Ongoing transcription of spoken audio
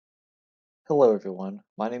Hello everyone,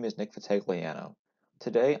 my name is Nick Vitagliano.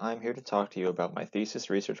 Today I'm here to talk to you about my thesis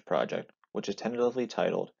research project, which is tentatively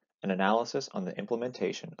titled An Analysis on the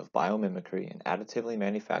Implementation of Biomimicry in Additively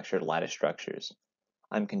Manufactured Lattice Structures.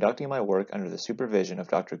 I'm conducting my work under the supervision of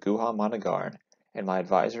Dr. Guha Managaran, and my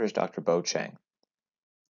advisor is Dr. Bo Cheng.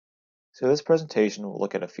 So this presentation will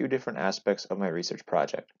look at a few different aspects of my research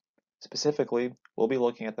project. Specifically, we'll be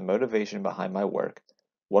looking at the motivation behind my work,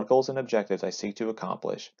 what goals and objectives I seek to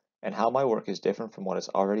accomplish, and how my work is different from what has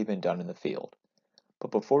already been done in the field.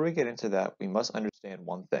 But before we get into that, we must understand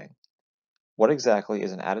one thing. What exactly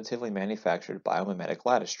is an additively manufactured biomimetic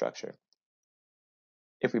lattice structure?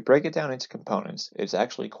 If we break it down into components, it is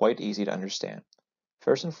actually quite easy to understand.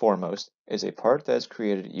 First and foremost is a part that is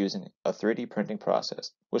created using a 3D printing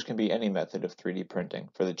process, which can be any method of 3D printing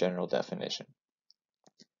for the general definition.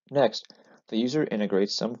 Next, the user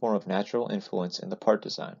integrates some form of natural influence in the part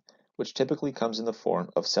design, which typically comes in the form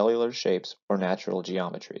of cellular shapes or natural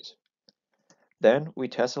geometries. Then, we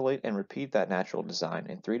tessellate and repeat that natural design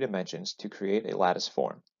in 3 dimensions to create a lattice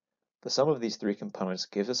form. The sum of these 3 components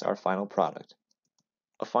gives us our final product.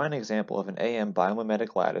 A fine example of an AM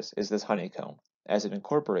biomimetic lattice is this honeycomb, as it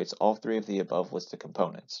incorporates all 3 of the above listed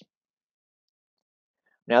components.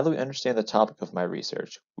 Now that we understand the topic of my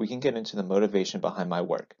research, we can get into the motivation behind my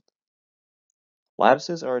work.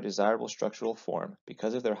 Lattices are a desirable structural form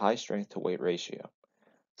because of their high strength to weight ratio.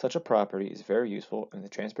 Such a property is very useful in the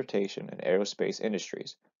transportation and aerospace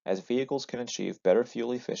industries, as vehicles can achieve better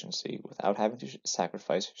fuel efficiency without having to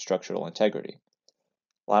sacrifice structural integrity.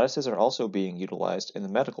 Lattices are also being utilized in the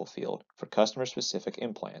medical field for customer-specific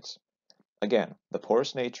implants. Again, the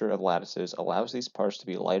porous nature of lattices allows these parts to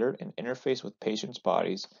be lighter and interface with patients'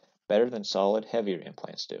 bodies better than solid, heavier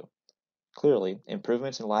implants do. Clearly,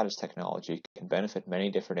 improvements in lattice technology can benefit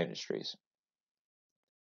many different industries.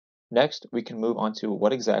 Next, we can move on to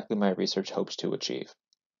what exactly my research hopes to achieve.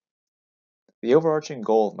 The overarching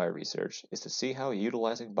goal of my research is to see how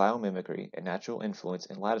utilizing biomimicry and natural influence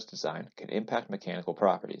in lattice design can impact mechanical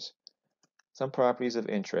properties. Some properties of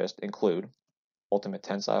interest include ultimate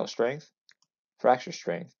tensile strength, fracture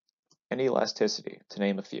strength, and elasticity, to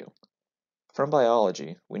name a few. From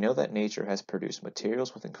biology, we know that nature has produced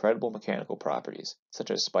materials with incredible mechanical properties,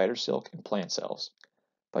 such as spider silk and plant cells.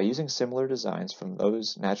 By using similar designs from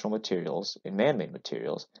those natural materials in man-made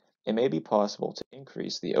materials, it may be possible to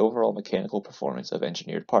increase the overall mechanical performance of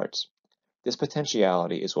engineered parts. This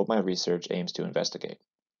potentiality is what my research aims to investigate.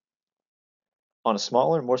 On a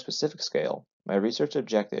smaller, more specific scale, my research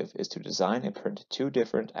objective is to design and print 2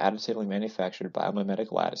 different additively manufactured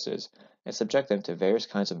biomimetic lattices and subject them to various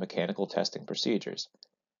kinds of mechanical testing procedures.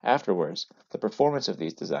 Afterwards, the performance of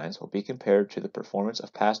these designs will be compared to the performance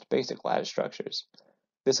of past basic lattice structures.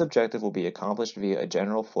 This objective will be accomplished via a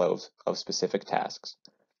general flow of specific tasks.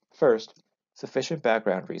 First, sufficient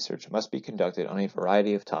background research must be conducted on a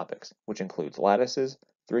variety of topics, which includes lattices,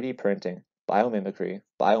 3D printing, biomimicry,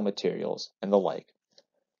 biomaterials, and the like.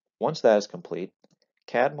 Once that is complete,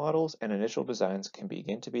 CAD models and initial designs can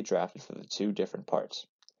begin to be drafted for the 2 different parts.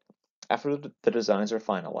 After the designs are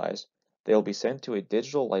finalized, they will be sent to a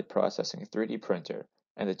digital light processing 3D printer,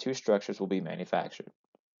 and the 2 structures will be manufactured.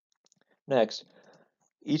 Next,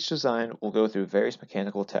 each design will go through various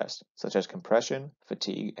mechanical tests, such as compression,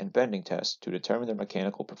 fatigue, and bending tests to determine their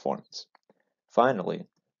mechanical performance. Finally,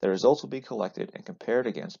 the results will be collected and compared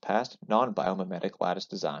against past non-biomimetic lattice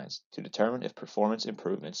designs to determine if performance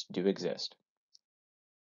improvements do exist.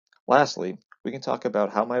 Lastly, we can talk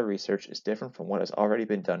about how my research is different from what has already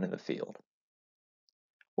been done in the field.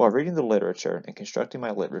 While reading the literature and constructing my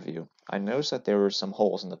lit review, I noticed that there were some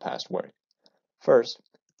holes in the past work. First,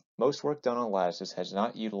 most work done on lattices has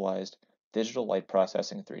not utilized digital light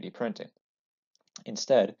processing 3D printing.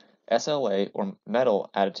 Instead, SLA or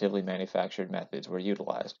metal additively manufactured methods were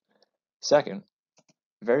utilized. Second,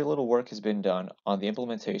 very little work has been done on the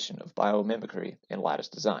implementation of biomimicry in lattice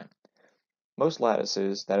design. Most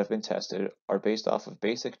lattices that have been tested are based off of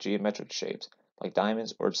basic geometric shapes like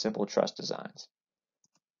diamonds or simple truss designs.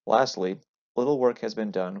 Lastly, little work has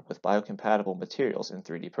been done with biocompatible materials in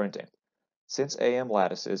 3D printing. Since AM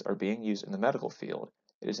lattices are being used in the medical field,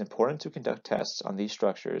 it is important to conduct tests on these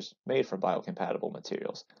structures made from biocompatible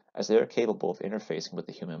materials, as they are capable of interfacing with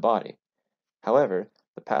the human body. However,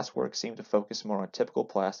 the past work seemed to focus more on typical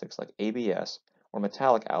plastics like ABS or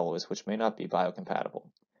metallic alloys which may not be biocompatible.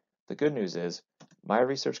 The good news is, my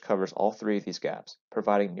research covers all 3 of these gaps,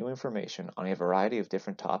 providing new information on a variety of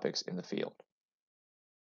different topics in the field.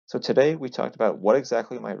 So today we talked about what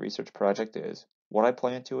exactly my research project is, what I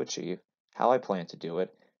plan to achieve, how I plan to do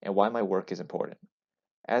it, and why my work is important.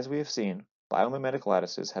 As we have seen, Biomimetic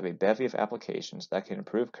lattices have a bevy of applications that can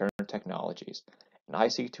improve current technologies, and I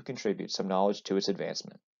seek to contribute some knowledge to its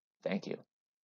advancement. Thank you.